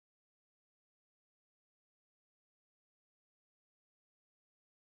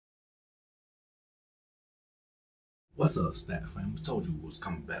What's up, Stat fam? We told you we was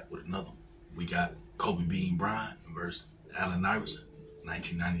coming back with another one. We got Kobe Bean Bryant versus Allen Iverson,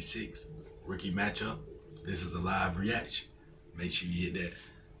 1996 rookie matchup. This is a live reaction. Make sure you hit that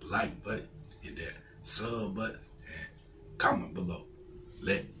like button, hit that sub button, and comment below.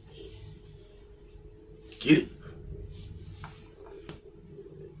 Let's get it.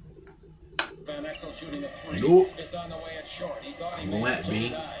 You know what? I'm going at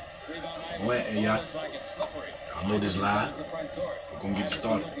Bean. I'm going at y'all. Y'all know this live. We're going to get it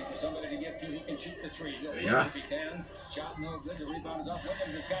started. Hey, y'all. Shot no good. The rebound is up.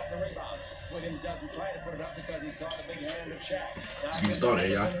 Williams has got the rebound. Williams doesn't try to put it up because he saw the big hand of Shaq. Let's get it started,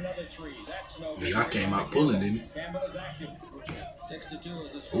 hey, y'all. Yeah, y'all came out pulling, didn't you? Campbell is active. 6-2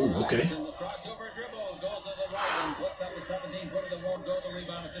 is the score. Ooh, okay. The crossover dribble goes to the right and puts up a 17-footer that won't go. The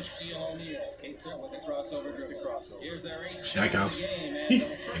rebound is to Shaquille O'Neal. Keith with the crossover dribble. Here's their 8th stack out.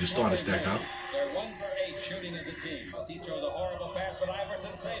 It just started stack out. They're 1 for 8 shooting as a team. He throws a horrible pass, but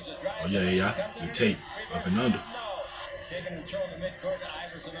Iverson saves it. Oh yeah, yeah. The tape up and under. Taking and throwing the midcourt to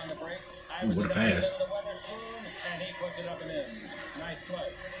Iverson on the break. Ooh, what a pass. And he puts it up and in. Nice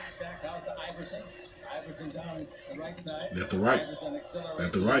play. Stackhouse to Iverson. Iverson down the right side. Left to right.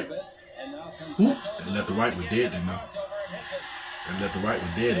 Left to right. Ooh, that left to right was dead then, though. That left to right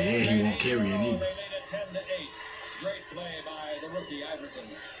was dead, and he won't carry it either. Great play by the rookie Iverson.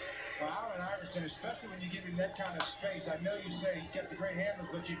 For Allen Iverson, especially when you give him that kind of space, I know you say he's got the great handles,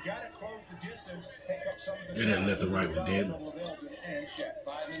 but you got to close the distance, take up some of the. Yeah, that left to right was dead. 5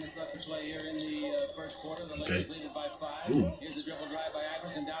 minutes left to play here in the first quarter. The Lakers lead by 5. Ooh. Here's a dribble drive by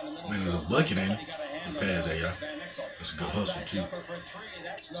Iverson down the middle. Man, there's a bucket in it. The pass there, y'all. That's a good hustle too.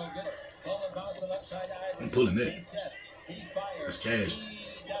 I'm pulling that. That's cash.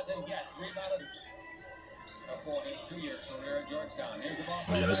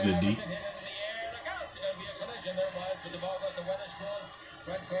 Oh yeah, that's good D.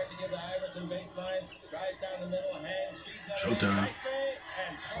 Showtime.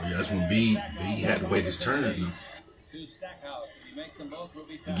 Oh yeah, that's when Bean had to wait his turn. Look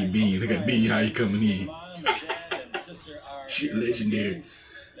at Bean. Look at Bean, how he coming in. Shit, legendary.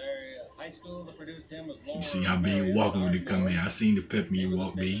 You see how Bean walking when he come in. I seen the pep me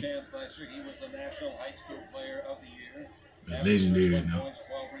walk, Bean. Legendary now.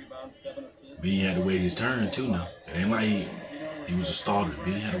 Bean had to wait his turn too now. It ain't like he was a starter.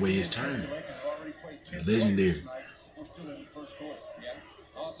 Bean had to wait his turn. Legendary.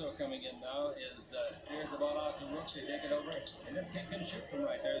 Also coming in now is here's the ball out to Rooks. They take it over, and this kid can shoot from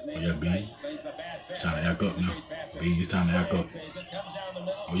right there. Oh yeah, Bean. It's time to act up now. Bean, it's time to act up.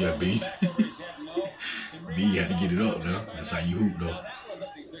 Oh yeah, Bean. Bean had to get it up now. That's how you hoop though.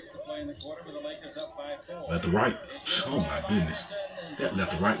 Left to right. Oh my goodness. That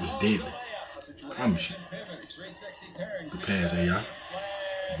left to right was deadly. I promise you. Good pass, AI.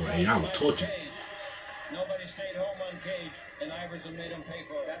 Boy, AI was tortured. Nobody stayed home uncaged, and Iverson made him pay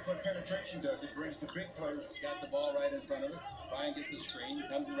for it. That's what penetration does. It brings the big players. Got the ball right in front of us. Bryant gets the screen,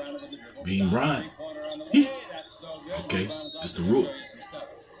 comes around with the dribble. Being Bryant. Okay, it's the rook.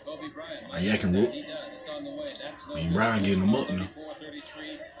 I yakin' rook. Being Bryant getting them up now.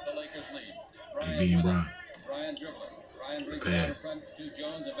 He being Bryant. Bryant dribbling. Bryant brings it in front to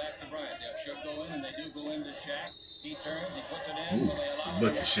Jones and back to Bryant. They should go in, and they do go into Shaq. He turns, he puts it in. Ooh,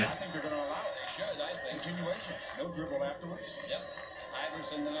 bucket Shaq. I think they're going to allow it. They should, I think. Continuation. No dribble afterwards. Yep.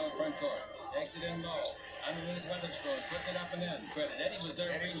 Iverson now in front court. Takes it in low. Underneath Weatherspoon. Puts it up and in. Credit. Eddie was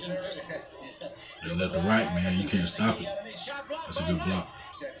there reaching too. They left the right, man. You can't stop it. That's a good block.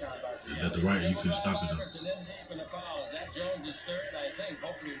 They left the right, you couldn't stop it though. Iverson in deep in the foul. Is that Jones' third? I think.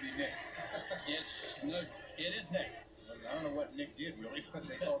 Hopefully it'll be Nick. It is Nick. I don't know what Nick did really, but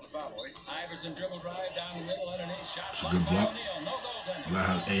they called the foul. Iverson dribble drive down the middle underneath. Shot. It's a good block. I like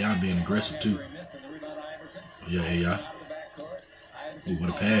how AI being aggressive too. Oh yeah, AI. Ooh, what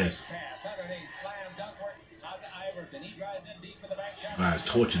a pass. Guys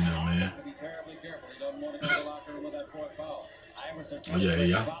torching them, man. Oh yeah,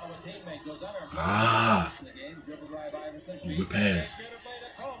 AI. Ah. Ooh, good pass.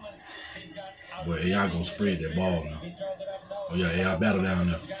 Boy, AI gonna spread that ball now. Oh yeah, AI battle down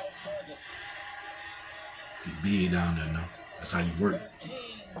there. He's big down there now. That's how you work.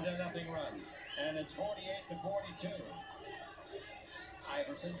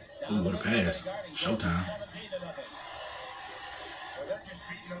 Ooh, what a pass. Showtime. Well, they're just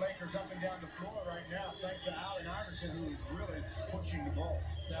beating the Lakers up and down the floor right now, thanks to Allen Iverson, who is really pushing the ball.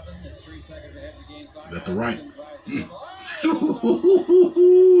 7 is 3 seconds ahead of the game clock. Left to right.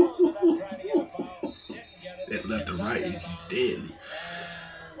 That left to right is just deadly.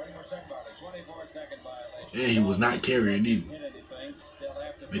 24-second violation. And he was not carrying either.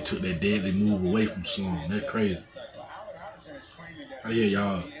 They took that deadly move away from Sloan. That's crazy. How the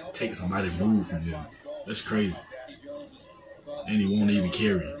hell y'all take somebody's move from them? That's crazy. And he won't even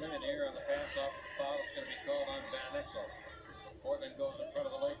carry it.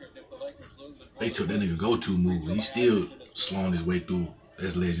 They took that nigga go-to move. He's still slowing his way through.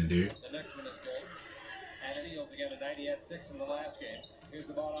 That's legendary. The next one is good. And Eagles again at 90 at 6 in the last game. Here's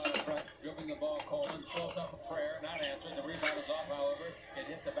the ball out in front. Dribbling the ball, Coleman throws up a prayer, not answering. The rebound is off, however. It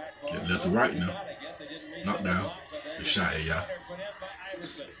hit the backboard. Yeah, left to right now. Knocked down. Good shot at y'all.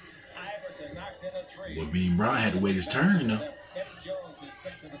 Iverson knocks in a three. Well, Bryant had to wait his turn though. Eddie Jones is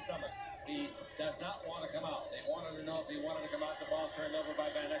sick to the stomach. He does not want to come out. They wanted to know if he wanted to come out. The ball turned over by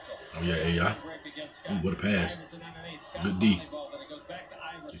Van Exel. Oh yeah, AI. Ooh, what a pass. Good D.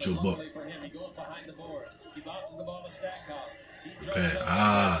 Get your buck. Good pass.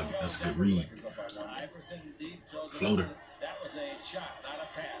 Ah, that's a good read. Floater. That was a shot, not a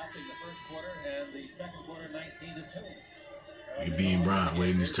pass in the first quarter, and the second quarter 19-2. Look at Bryant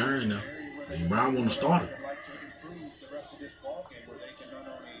waiting his turn now. Bryant want to start it.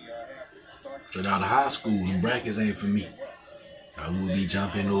 Straight out of high school, them brackets ain't for me. I will be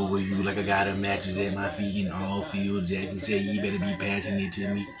jumping over you like I got a mattress at my feet in all field. Jackson said you better be passing it to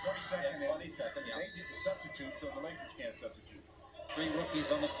me. Three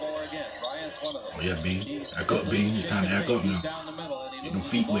rookies on the floor again. Bryant's one of them. Oh yeah, Bean. Act up, Bean. It's time to act up now. Get them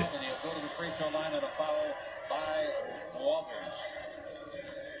feet wet. And he'll go to the free throw line and a foul by Walters.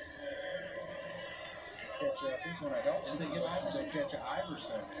 I think when I help them, they catch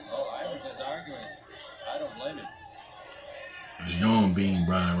Iverson. Oh, Iverson's arguing. I don't blame him. It's young Bean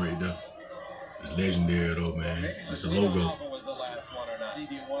Bryant right there. It's legendary though, man. That's the logo. Was the last one or not?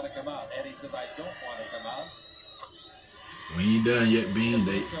 Did you want to come out? Eddie said, I don't want to come out. We ain't done yet, Bean.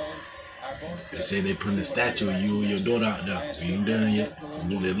 They say they putting a statue of you and your daughter out there. We ain't done yet. We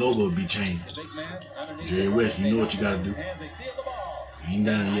want that logo to be changed. Jerry West, you know what you gotta do. We ain't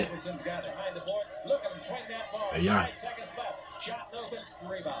done yet. Hey, y'all.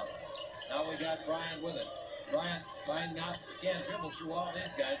 Now we got Bryant with it. Bryant finding out again, dribbles through all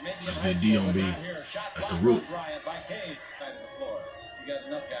these guys. Maybe that's good D on B. That's the root. Bryant by Cage side of the floor. You got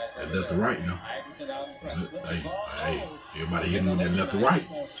enough guys. That left to right now. Hey, everybody hitting with that left to right.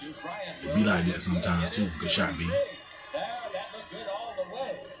 It be like that sometimes too. Good shot, B. That looked good all the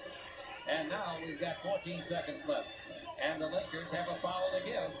way. And now we've got 14 seconds left. And the Lakers have a foul to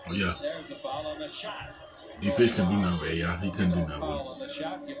give. Oh yeah. There's the foul on the shot. D-Fish couldn't do nothing with AI. He couldn't do nothing with it.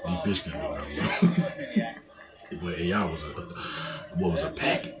 D-Fish couldn't do nothing with it. But AI was a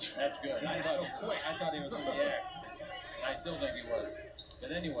package. That's good. I thought he was in the act. I still think he was.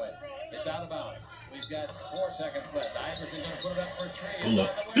 But anyway, it's out of bounds. We've got 4 seconds left. Iverson going to put it up for a tree. Hold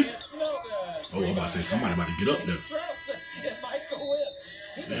up. Oh, I'm about to say somebody about to get up there. It might go in.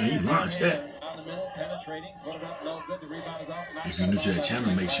 Man, he launched that. On the middle, penetrating, put it up, no good. The rebound is off. If you're new to that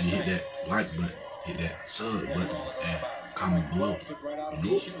channel, make sure you hit that like button, hit that sub button, and comment below.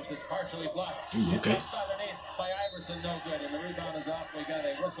 You know? Ooh, okay. By Iverson, no good, and the rebound is off. We got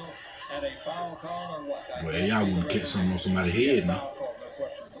a whistle and a foul call or what? Well, AI want to catch something on somebody's head now.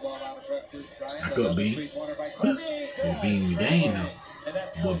 Back up, Bean. Boy, Bean in the game now.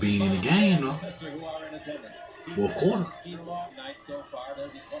 Boy, Bean in the game now. Fourth quarter.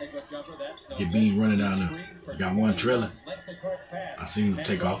 Get Bean running down there. We got one trailing. I seen him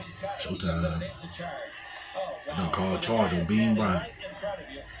take off. Showtime. They done called charge on Bean Bryant.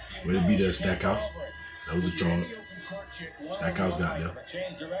 Way to be there, Stackhouse. That was a charge. Stackhouse got there.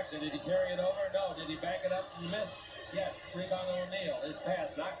 Change direction. Did he carry it over? No. Did he back it up and miss? Yes. Rebound O'Neal. His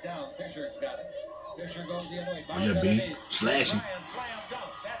pass knocked down. Fisher's got it. Fisher goes the other way. Oh yeah, Bean. Slashing.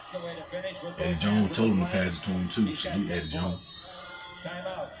 That's the way to finish. Eddie Jones told him to pass it to him too. Salute Eddie Jones.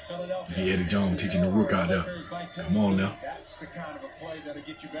 Look at Eddie Jones teaching the rook out there. Come on now. Look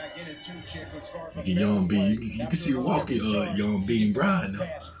at Young B. You can see the walking Young B and Bryant now.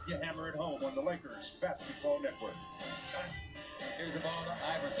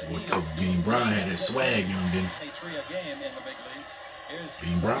 Boy, Coach Bean Bryant had that swag in him, didn't he?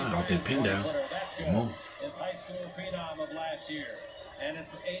 Bean Bryant off that pin down. Come on.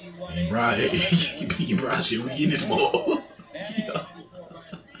 Bean Bryant, Bean Bryant shit, we getting this more.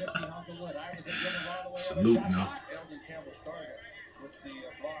 Salute now.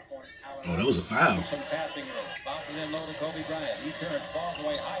 Oh, that was a foul.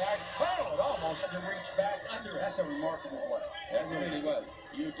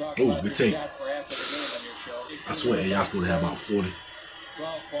 Oh, good take. I swear, y'all supposed to have about 40.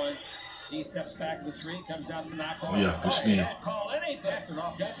 12 points, He steps back in the street, comes down to knocks. Oh yeah, good spin. Don't call anything. That's an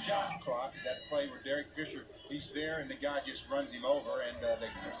off-the shot clock. That play where Derek Fisher, he's there and the guy just runs him over and they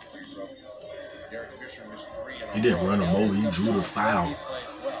free throw. Derek Fisher missed 3. He didn't run him over. He drew the foul.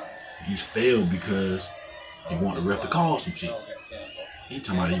 He failed because he wanted the ref to call some shit. He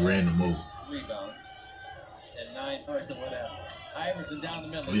talking about he ran him over. Rebound. And 9 points and whatever. Iverson down the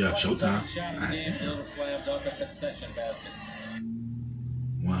middle. Oh yeah, showtime. Shot of the game, little slam dunk, a concession basket.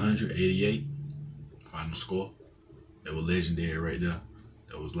 188. Final score. That was legendary right there.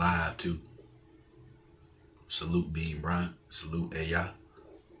 That was live too. Salute Bean Bryant. Salute AI.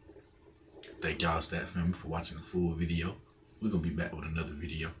 Thank y'all Stat Family for watching the full video. We're gonna be back with another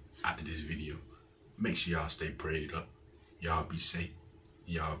video after this video. Make sure y'all stay prayed up. Y'all be safe.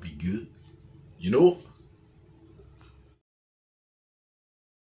 Y'all be good. You know?